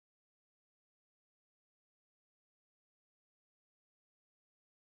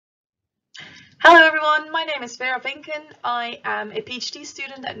Hello everyone, my name is Vera Vinken. I am a PhD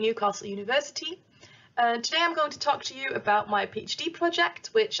student at Newcastle University. Today I'm going to talk to you about my PhD project,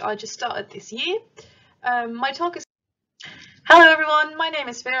 which I just started this year. Hello everyone, my name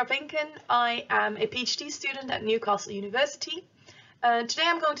is Vera Vinken. I am a PhD student at Newcastle University. Today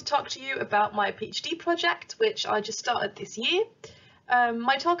I'm going to talk to you about my PhD project, which I just started this year.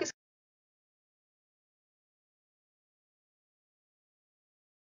 My talk is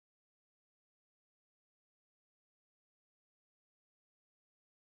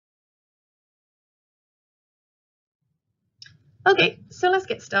Okay, so let's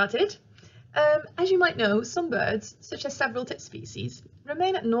get started. As you might know, some birds, such as several tit species,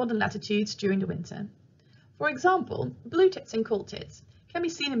 remain at northern latitudes during the winter. For example, blue tits and coal tits can be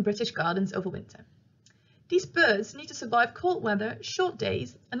seen in British gardens over winter. These birds need to survive cold weather, short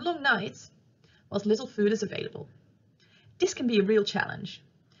days and long nights, whilst little food is available. This can be a real challenge,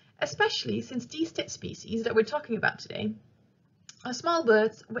 especially since these tit species that we're talking about today are small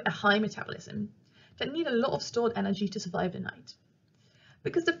birds with a high metabolism that need a lot of stored energy to survive the night.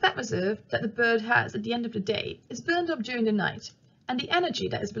 Because the fat reserve that the bird has at the end of the day is burned up during the night, and the energy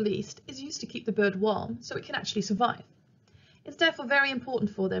that is released is used to keep the bird warm so it can actually survive. It's therefore very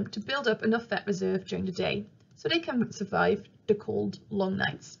important for them to build up enough fat reserve during the day so they can survive the cold, long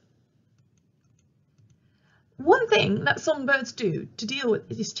nights. One thing that some birds do to deal with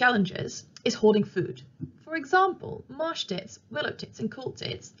these challenges is hoarding food. For example, marsh tits, willow tits and coal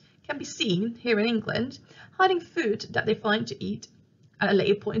tits can be seen here in England hiding food that they find to eat at a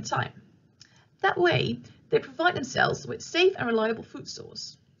later point in time. That way, they provide themselves with safe and reliable food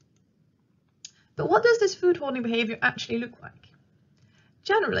source. But what does this food hoarding behaviour actually look like?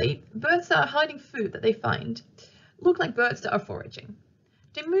 Generally, birds that are hiding food that they find look like birds that are foraging.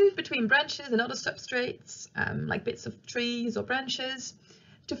 They move between branches and other substrates, like bits of trees or branches,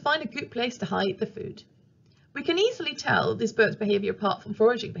 to find a good place to hide the food. We can easily tell this bird's behaviour apart from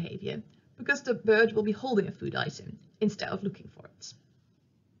foraging behaviour because the bird will be holding a food item instead of looking for it.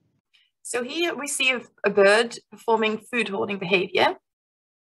 So here we see a bird performing food hoarding behaviour.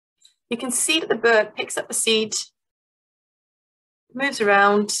 You can see that the bird picks up the seed, moves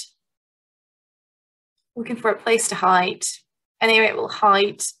around, looking for a place to hide. Anyway, it will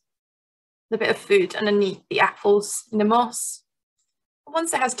hide the bit of food underneath the apples in the moss.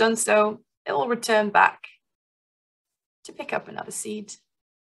 Once it has done so, it will return back to pick up another seed.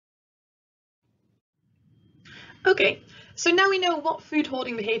 Okay, so now we know what food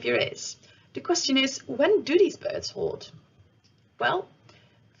hoarding behaviour is. The question is, when do these birds hoard? Well,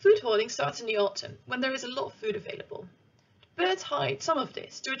 food hoarding starts in the autumn, when there is a lot of food available. The birds hide some of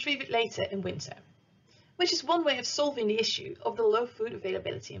this to retrieve it later in winter, which is one way of solving the issue of the low food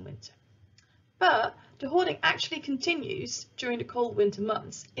availability in winter. But the hoarding actually continues during the cold winter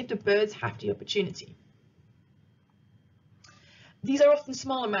months if the birds have the opportunity. These are often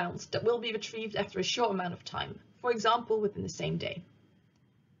small amounts that will be retrieved after a short amount of time, for example within the same day.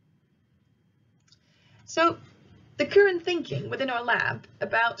 So the current thinking within our lab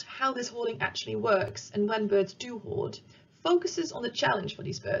about how this hoarding actually works and when birds do hoard focuses on the challenge for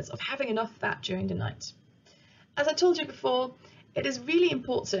these birds of having enough fat during the night. As I told you before, it is really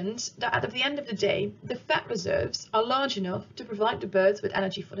important that at the end of the day, the fat reserves are large enough to provide the birds with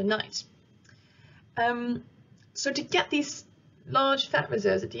energy for the night. So to get these large fat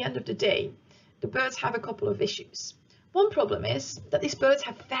reserves at the end of the day, the birds have a couple of issues. One problem is that these birds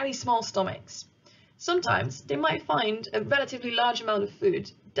have very small stomachs. Sometimes they might find a relatively large amount of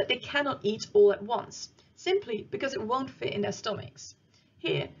food that they cannot eat all at once, simply because it won't fit in their stomachs.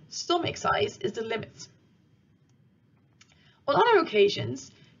 Here, stomach size is the limit. On other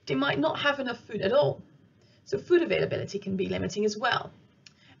occasions, they might not have enough food at all, so food availability can be limiting as well.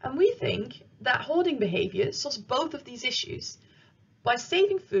 And we think that hoarding behaviour solves both of these issues by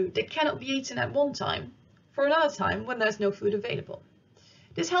saving food that cannot be eaten at one time for another time when there's no food available.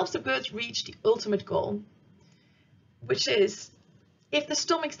 This helps the birds reach the ultimate goal, which is, if the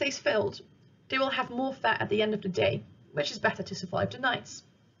stomach stays filled, they will have more fat at the end of the day, which is better to survive the nights.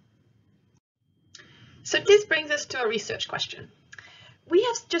 So this brings us to our research question. We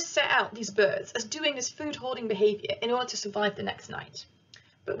have just set out these birds as doing this food hoarding behaviour in order to survive the next night.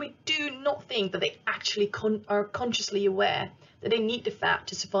 But we do not think that they actually are consciously aware that they need the fat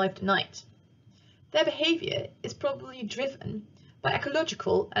to survive the night. Their behaviour is probably driven by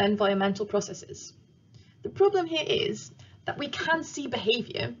ecological and environmental processes. The problem here is that we can see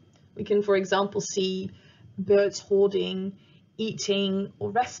behaviour. We can, for example, see birds hoarding, eating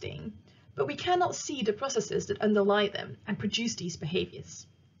or resting, but we cannot see the processes that underlie them and produce these behaviours.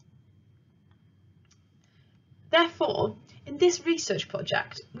 Therefore, in this research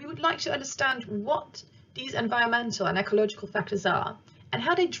project, we would like to understand what these environmental and ecological factors are and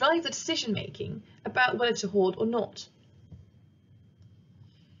how they drive the decision making about whether to hoard or not.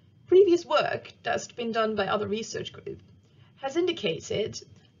 Previous work that's been done by other research groups has indicated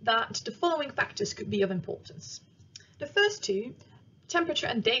that the following factors could be of importance. The first two, temperature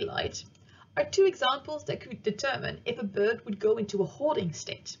and daylight, are two examples that could determine if a bird would go into a hoarding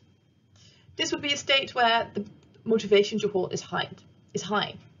state. This would be a state where the motivation to hoard is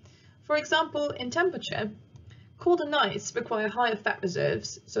high. For example, in temperature, colder nights require higher fat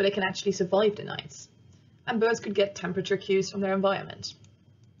reserves so they can actually survive the nights, and birds could get temperature cues from their environment.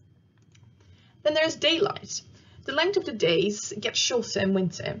 Then there's daylight. The length of the days gets shorter in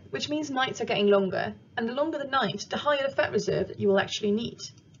winter, which means nights are getting longer, and the longer the night, the higher the fat reserve that you will actually need.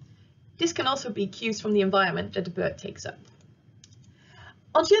 This can also be cues from the environment that the bird takes up.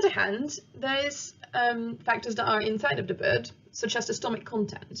 On the other hand, there's factors that are inside of the bird, such as the stomach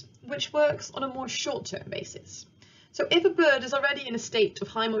content, which works on a more short-term basis. So if a bird is already in a state of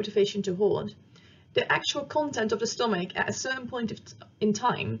high motivation to hoard, the actual content of the stomach at a certain point in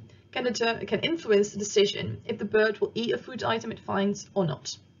time can influence the decision if the bird will eat a food item it finds or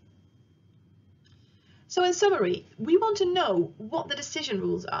not. So in summary, we want to know what the decision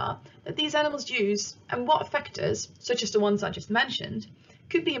rules are that these animals use and what factors, such as the ones I just mentioned,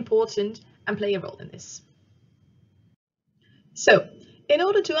 could be important and play a role in this. So, in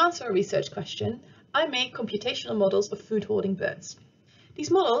order to answer a research question, I made computational models of food hoarding birds.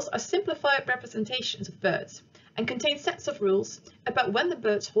 These models are simplified representations of birds and contain sets of rules about when the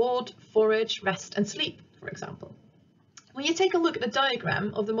birds hoard, forage, rest and sleep, for example. When you take a look at the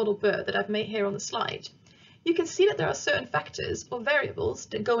diagram of the model bird that I've made here on the slide, you can see that there are certain factors or variables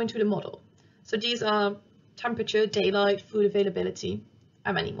that go into the model. So these are temperature, daylight, food availability,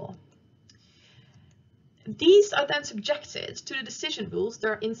 and many more. These are then subjected to the decision rules that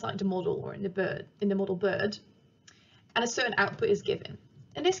are inside the model or in the model bird, and a certain output is given.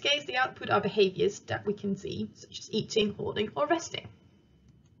 In this case, the output are behaviours that we can see, such as eating, hoarding, or resting.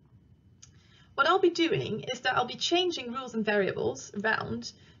 What I'll be doing is that I'll be changing rules and variables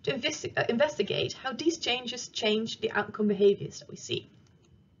around to investigate how these changes change the outcome behaviours that we see.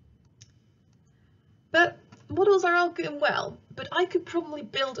 But models are all good and well, but I could probably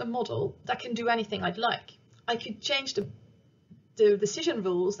build a model that can do anything I'd like. I could change the decision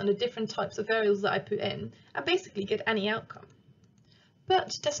rules and the different types of variables that I put in and basically get any outcome.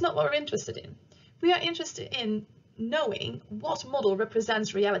 But that's not what we're interested in. We are interested in knowing what model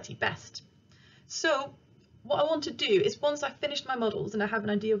represents reality best. So what I want to do is, once I've finished my models and I have an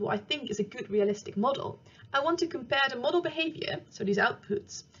idea of what I think is a good realistic model, I want to compare the model behaviour, so these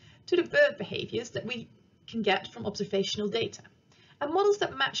outputs, to the bird behaviours that we can get from observational data. And models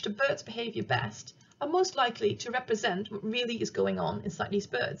that match the bird's behaviour best are most likely to represent what really is going on inside these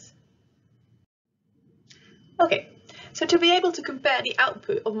birds. Okay, so to be able to compare the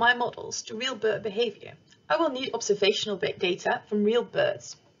output of my models to real bird behaviour, I will need observational data from real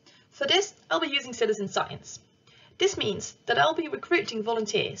birds. For this, I'll be using citizen science. This means that I'll be recruiting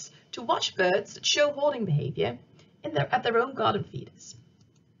volunteers to watch birds that show hoarding behaviour at their own garden feeders.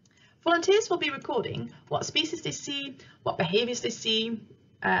 Volunteers will be recording what species they see, what behaviours they see,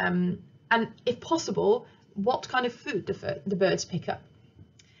 and if possible, what kind of food the birds pick up.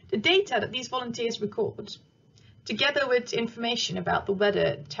 The data that these volunteers record, together with information about the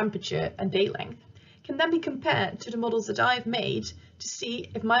weather, temperature and day length, can then be compared to the models that I've made to see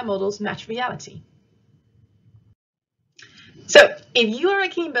if my models match reality. So, if you are a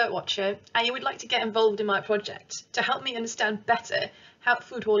keen bird watcher and you would like to get involved in my project to help me understand better how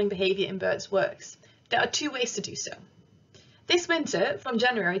food hoarding behaviour in birds works, there are two ways to do so. This winter, from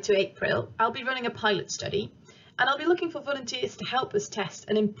January to April, I'll be running a pilot study, and I'll be looking for volunteers to help us test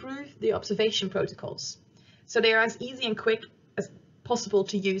and improve the observation protocols, so they are as easy and quick as possible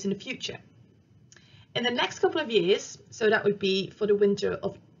to use in the future. In the next couple of years, so that would be for the winter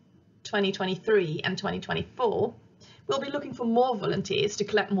of 2023 and 2024, we'll be looking for more volunteers to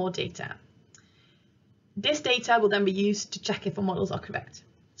collect more data. This data will then be used to check if our models are correct.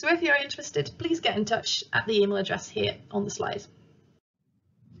 So if you're interested, please get in touch at the email address here on the slide.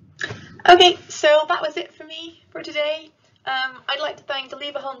 Okay, so that was it for me for today. I'd like to thank the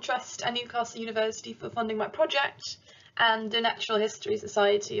Leverhulme Trust and Newcastle University for funding my project, and the Natural History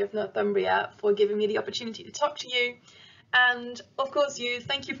Society of Northumbria for giving me the opportunity to talk to you. And of course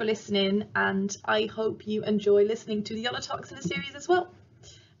thank you for listening, and I hope you enjoy listening to the other talks in the series as well.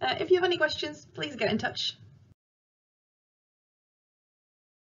 If you have any questions, please get in touch.